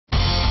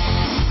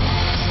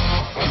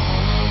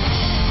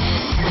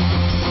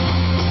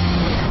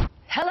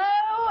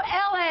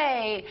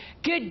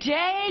Good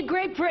day,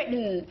 Great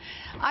Britain.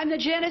 I'm the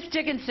Janice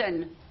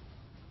Dickinson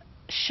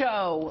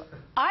Show.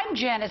 I'm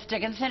Janice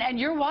Dickinson, and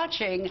you're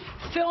watching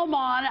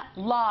FilmOn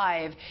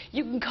Live.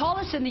 You can call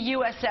us in the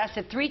USS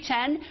at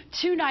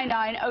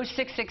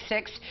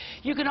 310-299-0666.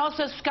 You can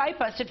also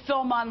Skype us at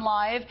FilmOn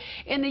Live.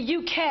 In the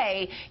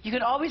UK, you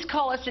can always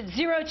call us at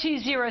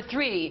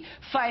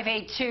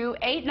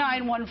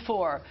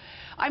 0203-582-8914.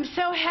 I'm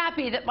so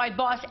happy that my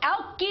boss,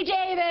 Alki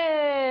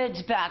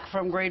David's back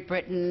from Great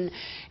Britain.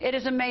 It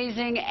is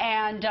amazing,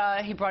 and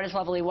he brought his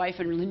lovely wife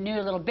and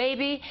new little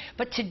baby.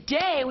 But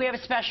today, we have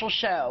a special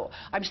show.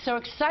 I'm so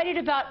excited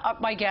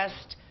about my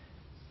guest.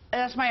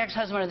 That's my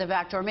ex-husband at the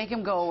back door. Make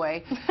him go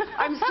away.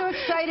 I'm so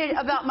excited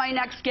about my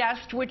next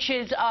guest, which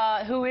is,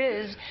 who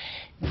is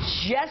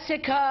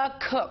Jessica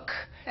Cook.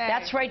 Hey.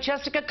 That's right,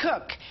 Jessica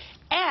Cook.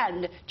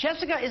 And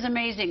Jessica is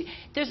amazing.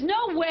 There's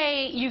no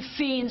way you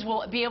fiends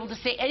will be able to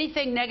say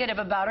anything negative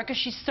about her because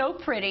she's so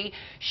pretty.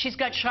 She's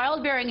got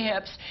childbearing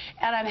hips,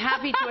 and I'm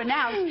happy to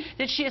announce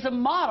that she is a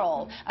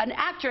model, an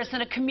actress,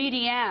 and a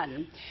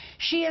comedian.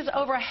 She has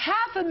over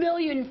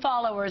 500,000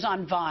 followers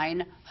on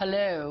Vine.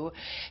 Hello.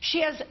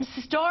 She has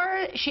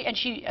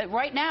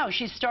right now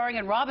she's starring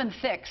in Robin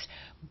Thicke's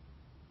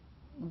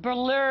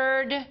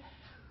Blurred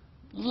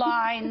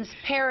Lines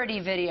parody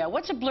video.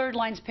 What's a Blurred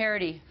Lines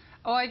parody?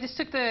 Oh, I just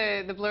took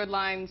the Blurred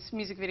Lines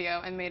music video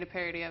and made a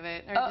parody of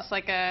it, or just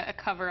like a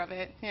cover of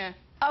it, yeah.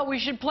 Oh, we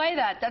should play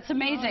that. That's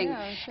amazing. Oh,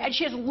 yeah, sure. And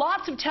she has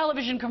lots of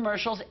television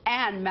commercials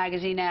and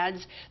magazine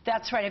ads.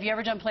 That's right. Have you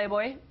ever done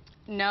Playboy?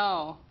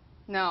 No.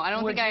 No, I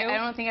don't think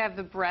I have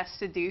the breasts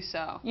to do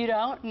so. You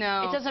don't?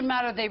 No. It doesn't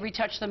matter. They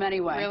retouch them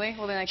anyway. Really?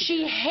 Well, then I can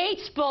She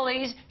hates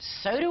bullies.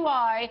 So do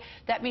I.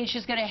 That means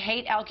she's going to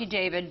hate Alki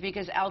David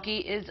because Alki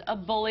is a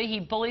bully. He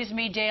bullies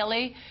me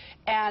daily.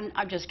 And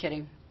I'm just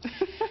kidding.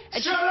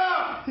 Shut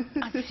up!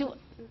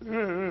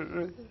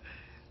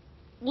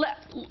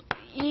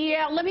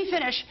 Let me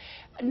finish.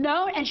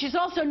 No, and she's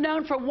also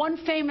known for one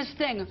famous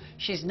thing.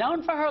 She's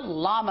known for her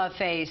llama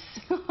face.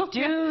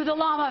 Do the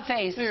llama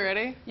face. Are you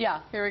ready?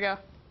 Yeah. Here we go.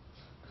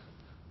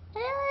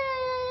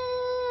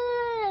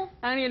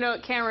 I don't even know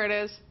what camera it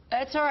is.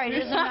 That's all right.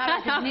 It doesn't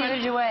matter because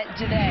neither do it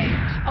today.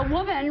 A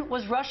woman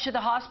was rushed to the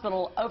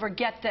hospital over,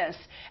 get this,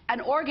 an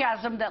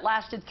orgasm that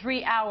lasted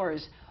 3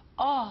 hours.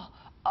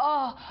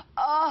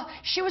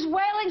 She was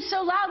wailing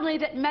so loudly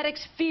that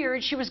medics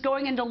feared she was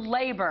going into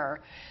labor.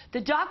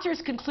 The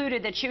doctors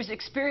concluded that she was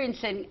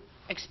experiencing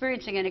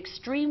an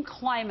extreme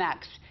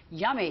climax.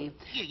 Yummy.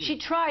 She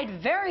tried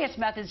various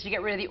methods to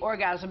get rid of the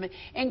orgasm,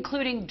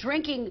 including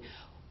drinking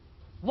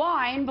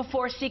wine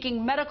before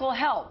seeking medical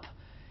help.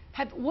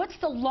 What's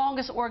the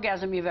longest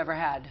orgasm you've ever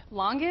had?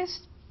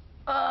 Longest?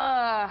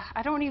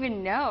 I don't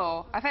even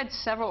know. I've had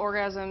several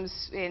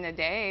orgasms in a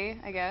day,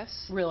 I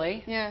guess.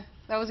 Really? Yeah,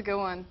 that was a good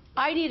one.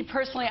 I need a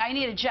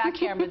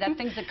jackhammer, that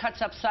thing that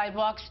cuts up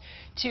sidewalks,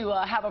 to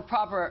have a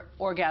proper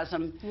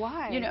orgasm.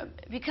 Why? You know,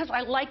 because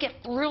I like it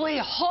really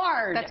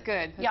hard. That's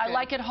good. That's yeah, good. I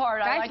like it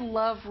hard. Guys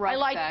love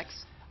rough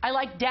sex. I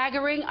like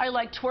daggering, I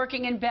like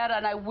twerking in bed,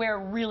 and I wear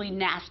really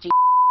nasty.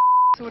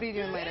 So what are you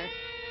doing later?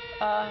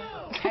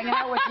 Hanging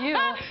out with you.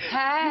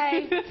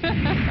 Hey.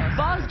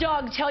 Boss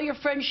dog, tell your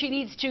friend she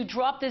needs to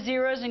drop the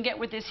zeros and get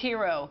with this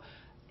hero.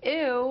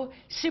 Ew.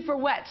 Super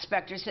wet,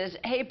 Spectre says.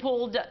 Hey,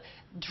 pulled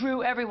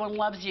Drew, everyone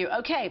loves you.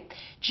 Okay.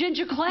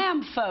 Ginger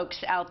clam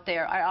folks out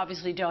there. I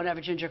obviously don't have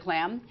a ginger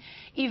clam.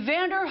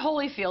 Evander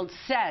Holyfield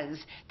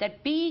says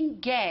that being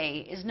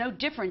gay is no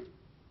different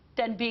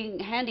than being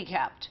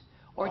handicapped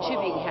or to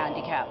being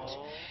handicapped.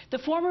 The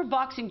former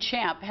boxing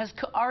champ has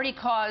already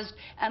caused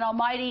an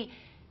almighty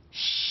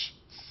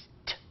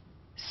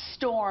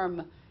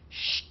storm.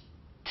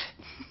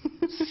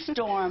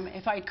 Storm.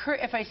 If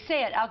I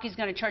say it, Alki's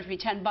going to charge me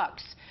 $10.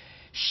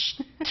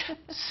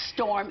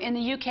 Storm in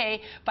the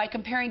UK by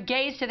comparing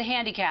gays to the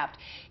handicapped.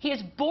 He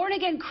is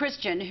born-again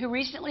Christian who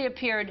recently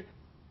appeared.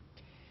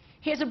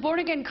 He is a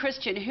born-again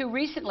Christian who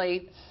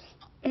recently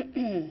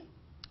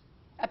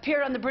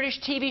appeared on the British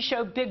TV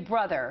show Big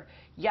Brother.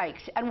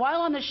 Yikes! And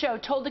while on the show,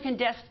 told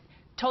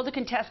the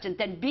contestant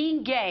that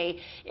being gay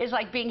is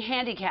like being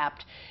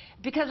handicapped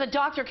because a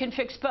doctor can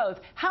fix both.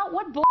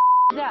 What bull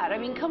is that? I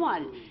mean, come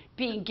on.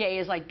 Being gay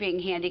is like being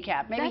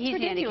handicapped. Maybe That's he's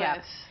ridiculous.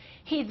 Handicapped.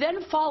 He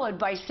then followed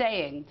by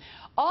saying,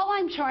 all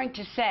I'm trying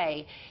to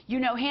say, you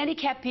know,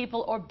 handicapped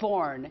people are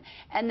born,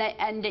 and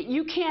that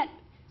you can't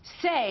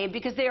say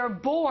because they are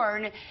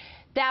born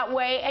that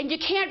way and you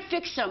can't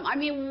fix them. I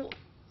mean,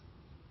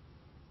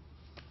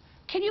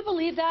 can you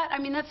believe that? I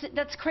mean,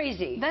 that's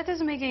crazy. That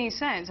doesn't make any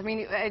sense. I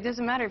mean, it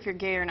doesn't matter if you're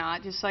gay or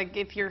not. Just like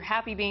if you're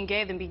happy being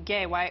gay, then be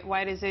gay.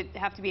 Why does it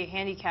have to be a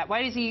handicap?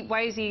 Why is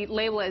he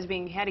labeled as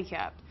being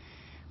handicapped?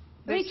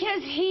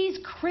 Because he's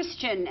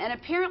Christian, and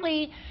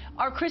apparently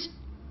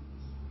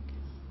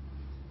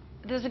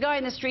there's a guy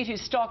in the street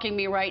who's stalking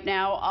me right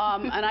now,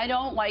 and I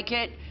don't like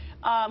it. You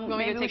want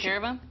me to take care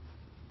of him?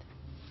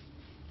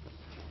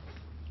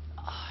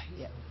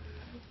 Yeah.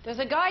 There's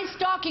a guy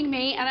stalking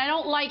me, and I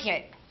don't like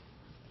it.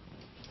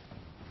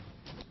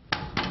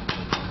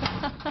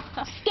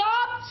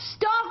 Stop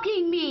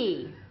stalking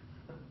me!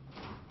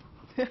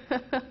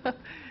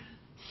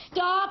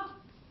 Stop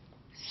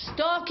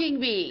stalking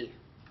me.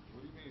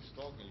 What do you mean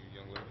stalking you,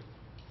 young lady?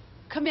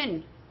 Come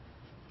in.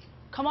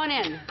 Come on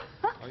in.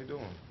 How you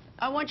doing?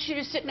 I want you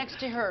to sit next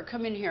to her.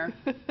 Come in here.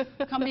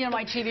 Come in on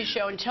my TV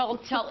show and tell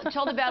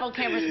the battle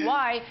cameras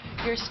why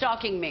you're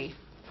stalking me.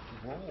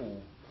 Whoa.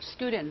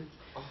 Scoot in.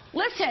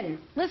 Listen.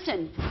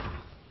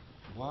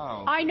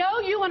 Wow. I know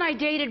you and I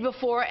dated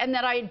before and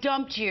that I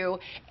dumped you,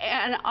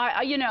 and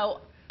you know,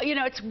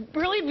 it's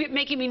really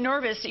making me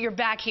nervous that you're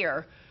back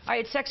here. I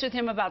had sex with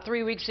him about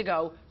 3 weeks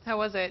ago. How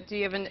was it? Do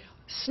you have an...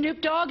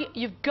 Snoop Dogg,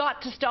 you've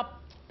got to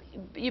stop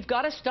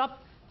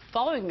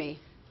following me,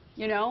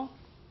 you know?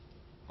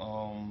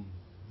 I'm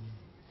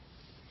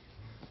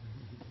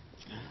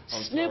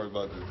Snoop- sorry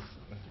about this.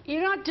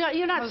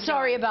 You're not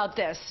sorry about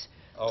this.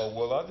 Oh,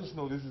 well, I just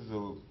know this is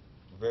a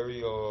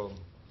very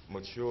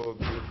mature,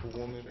 beautiful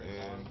woman,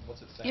 and...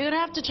 You're gonna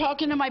have to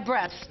talk into my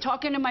breast.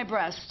 Talk into my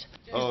breast.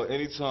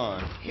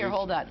 Anytime. Here,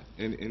 hold that.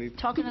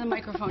 Talk into the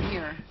microphone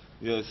here.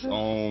 Yes,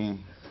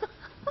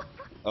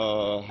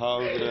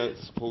 however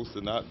that's supposed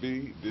to not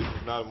be. This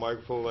is not a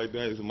microphone like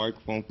that. It's a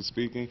microphone for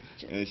speaking.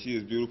 And she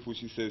is beautiful.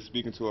 She said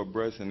speaking to her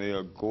breasts, and they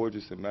are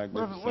gorgeous and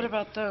magnificent. What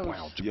about those?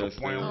 Yes,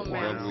 they are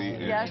lovely.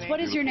 and Yes, what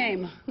is your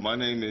name? My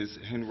name is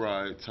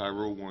Henry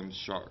Tyrell One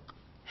Shark.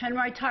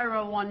 Henry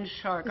Tyro One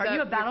Shark. Are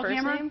you a battle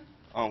camera?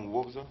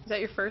 What was that? Is that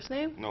your first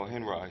name? No,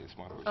 Henry is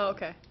my first Oh, name.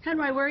 okay.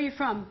 Henry, where are you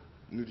from?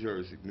 New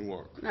Jersey,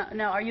 Newark.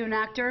 No, are you an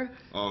actor?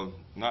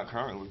 Not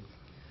currently.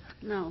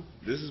 No.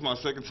 This is my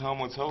second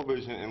time on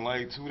television in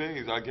like 2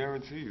 days, I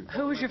guarantee you.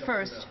 Who was your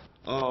first?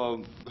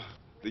 The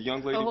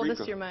young lady Hold Rika.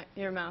 this to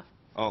your mouth.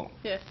 Oh,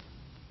 Yeah.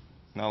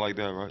 not like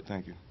that, right?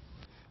 Thank you.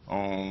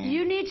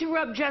 You need to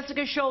rub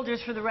Jessica's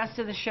shoulders for the rest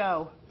of the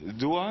show.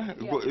 Do I? Yes,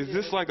 Well, is you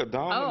this do. like a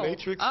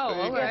dominatrix Oh, thing?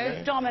 all right. Yes,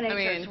 it's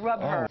dominatrix. I mean-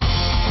 Rub her. Oh.